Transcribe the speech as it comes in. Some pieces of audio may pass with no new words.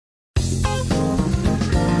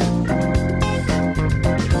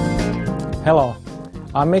Hello,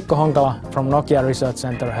 I'm Mikko Honkala from Nokia Research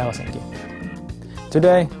Center Helsinki.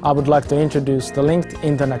 Today I would like to introduce the linked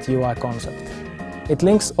Internet UI concept. It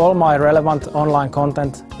links all my relevant online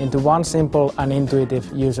content into one simple and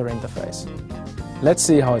intuitive user interface. Let's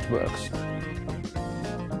see how it works.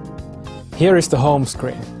 Here is the home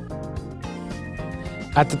screen.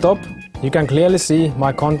 At the top, you can clearly see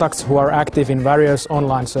my contacts who are active in various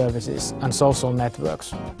online services and social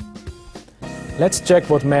networks. Let's check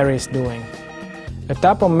what Mary is doing. A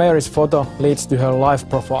tap on Mary's photo leads to her live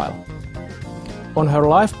profile. On her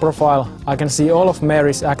live profile, I can see all of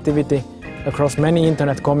Mary's activity across many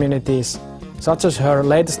internet communities, such as her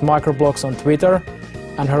latest microblogs on Twitter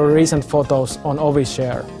and her recent photos on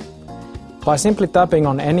OviShare. By simply tapping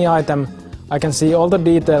on any item, I can see all the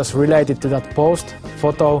details related to that post,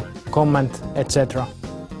 photo, comment, etc.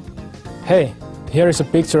 Hey, here is a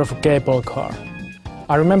picture of a cable car.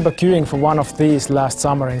 I remember queuing for one of these last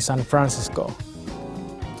summer in San Francisco.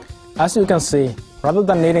 As you can see, rather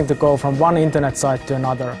than needing to go from one internet site to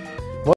another,